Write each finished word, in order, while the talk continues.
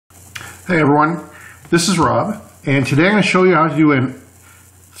Hey everyone, this is Rob, and today I'm going to show you how to do a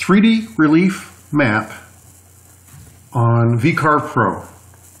 3D relief map on VCarve Pro.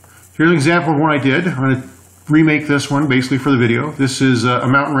 Here's an example of one I did. I'm going to remake this one basically for the video. This is a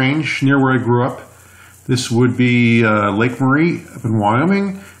mountain range near where I grew up. This would be Lake Marie up in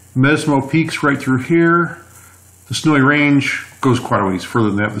Wyoming. Mesmo Peak's right through here. The Snowy Range goes quite a ways further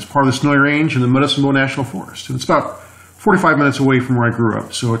than that. It's part of the Snowy Range and the Medicine Bow National Forest. And it's about 45 minutes away from where I grew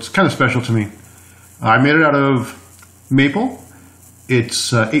up, so it's kind of special to me. I made it out of maple.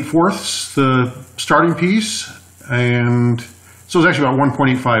 It's 8/4 the starting piece, and so it's actually about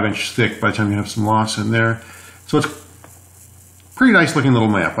 1.85 inch thick by the time you have some loss in there. So it's a pretty nice looking little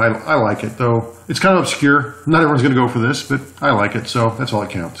map. I like it, though it's kind of obscure. Not everyone's going to go for this, but I like it, so that's all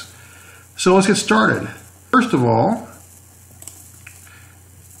that counts. So let's get started. First of all,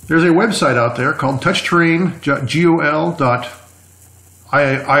 there's a website out there called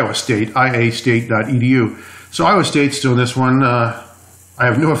touchterrain.iastate.edu. So Iowa State's doing this one. I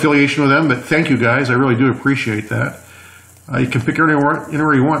have no affiliation with them, but thank you guys. I really do appreciate that. You can pick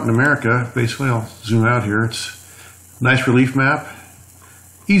anywhere you want in America. Basically, I'll zoom out here. It's a nice relief map,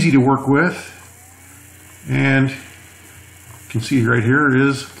 easy to work with, and you can see right here it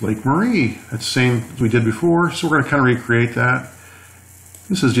is Lake Marie. That's the same as we did before, so we're going to kind of recreate that.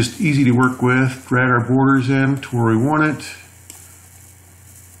 This is just easy to work with. Drag our borders in to where we want it.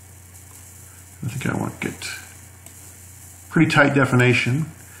 I think I want to get pretty tight definition.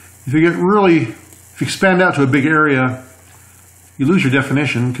 If you expand out to a big area, you lose your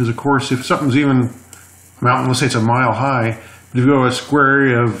definition because, of course, if something's even a mountain, let's say it's a mile high, but if you go to a square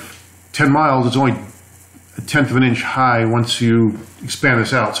area of 10 miles, it's only 1/10 of an inch high once you expand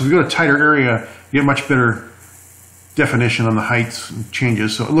this out. So if you go to a tighter area, you get much better definition on the heights and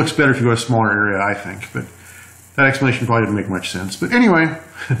changes, so it looks better if you go to a smaller area, I think, but that explanation probably didn't make much sense. But anyway,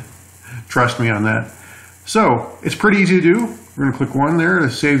 trust me on that. So it's pretty easy to do. We're going to click 1 there to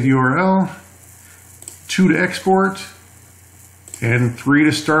save the URL, 2 to export, and 3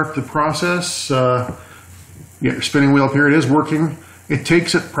 to start the process. Your spinning wheel up here, it is working. It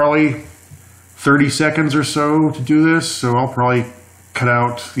takes it probably 30 seconds or so to do this, so I'll probably cut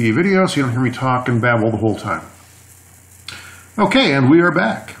out the video so you don't hear me talk and babble the whole time. Okay, and we are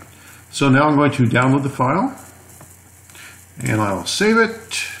back. So now I'm going to download the file, and I'll save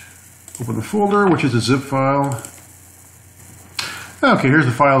it, open the folder, which is a zip file. Okay, here's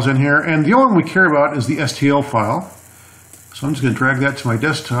the files in here, and the only one we care about is the STL file. So I'm just going to drag that to my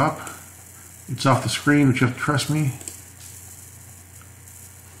desktop. It's off the screen, but you have to trust me.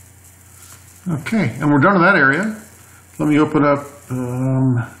 Okay, and we're done in that area. Let me open up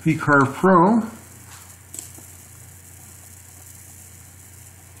VCarve Pro.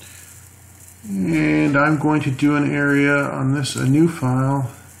 And I'm going to do an area on this, a new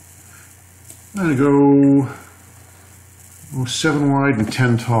file. I'm going to go 7 wide and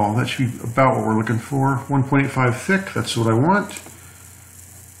 10 tall. That should be about what we're looking for. 1.85 thick, that's what I want.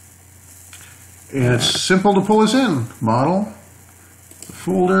 And it's simple to pull this in. Model, the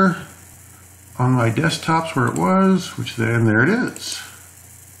folder, on my desktop's where it was, which then there it is.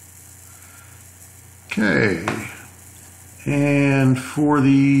 Okay. And for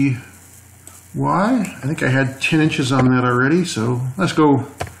the Y, I think I had 10 inches on that already, so let's see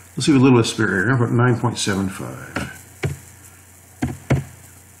with a little bit of spare area. I've got 9.75.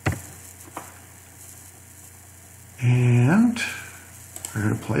 And we're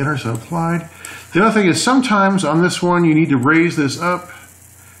going to play it, so applied. The other thing is sometimes on this one you need to raise this up,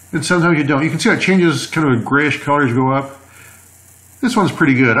 and sometimes you don't. You can see how it changes kind of a grayish color as you go up. This one's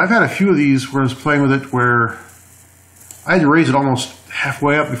pretty good. I've had a few of these where I was playing with it where I had to raise it almost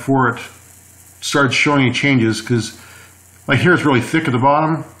halfway up before it started showing any changes, because like here it's really thick at the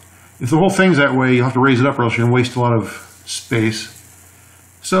bottom. If the whole thing's that way, you'll have to raise it up or else you're going to waste a lot of space.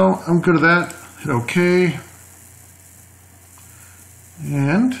 So I'm good at that. Hit OK.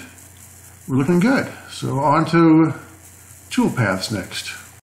 And we're looking good. So on to toolpaths next.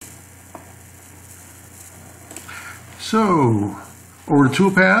 So over to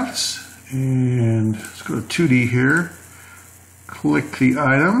toolpaths, and let's go to 2D here. Click the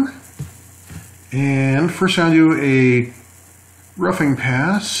item. And first I'm going to do a roughing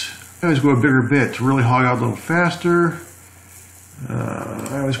pass. I always go a bigger bit to really hog out a little faster.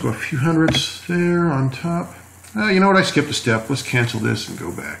 I always go a few hundredths there on top. You know what, I skipped a step. Let's cancel this and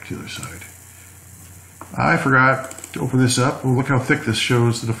go back to the other side. I forgot to open this up. Well, look how thick this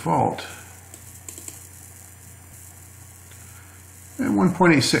shows the default. And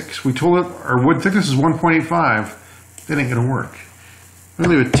 1.86. We told it our wood thickness is 1.85. That ain't going to work. I'm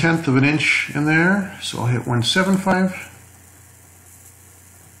going to leave 1/10 of an inch in there, so I'll hit 1.75.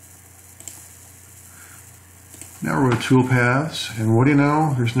 Now we're with tool paths, and what do you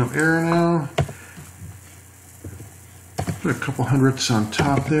know? There's no error now. Put a couple hundredths on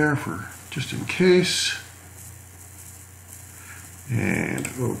top there for just in case. And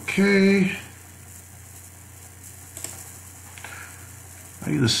okay. I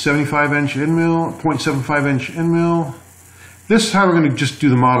use a 75-inch end mill, 0.75-inch end mill. This is how we're going to just do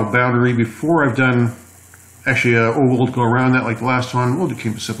the model boundary before I've done actually an oval to go around that like the last one. We'll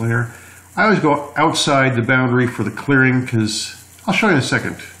keep it simple here. I always go outside the boundary for the clearing because I'll show you in a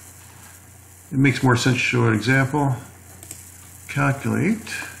second. It makes more sense to show an example.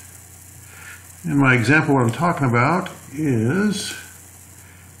 Calculate. And my example, what I'm talking about is,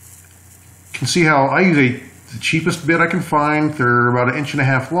 you can see how I use the cheapest bit I can find. They're about 1.5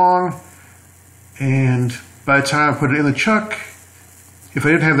 inches long. And by the time I put it in the chuck, if I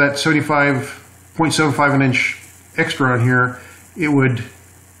didn't have that 0.75 inch extra on here, it would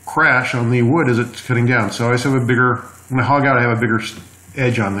crash on the wood as it's cutting down. So I always have a bigger, when I hog out, I have a bigger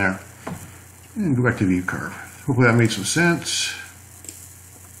edge on there. And go back to VCarve. Hopefully that made some sense.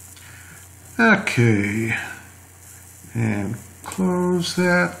 Okay. And close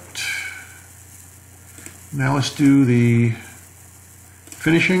that. Now let's do the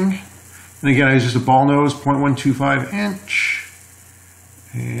finishing. And again, I use just a ball nose, 0.125 inch.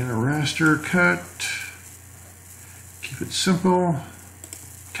 And a raster cut. Keep it simple.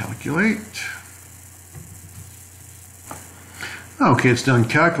 Calculate. Okay, it's done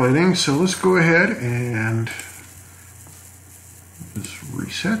calculating, so let's go ahead and just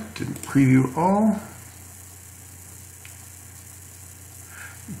reset and preview all.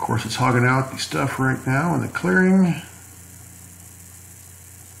 Of course, it's hogging out the stuff right now in the clearing.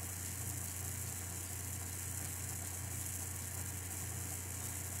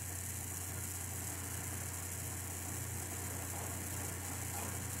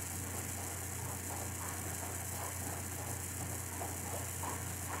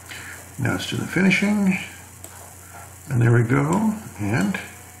 Now let's do the finishing, and there we go, and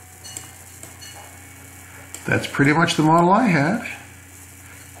that's pretty much the model I had.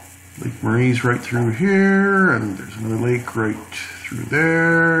 Lake Marie's right through here, and there's another lake right through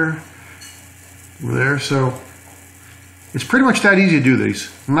there, over there, so it's pretty much that easy to do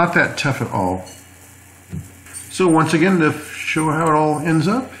these, not that tough at all. So once again, to show how it all ends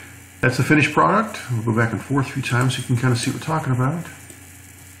up, that's the finished product. We'll go back and forth a few times so you can kind of see what we're talking about.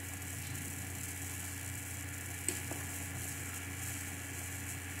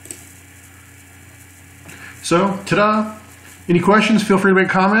 So, ta-da! Any questions, feel free to make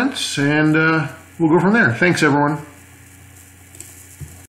comments, and we'll go from there. Thanks, everyone.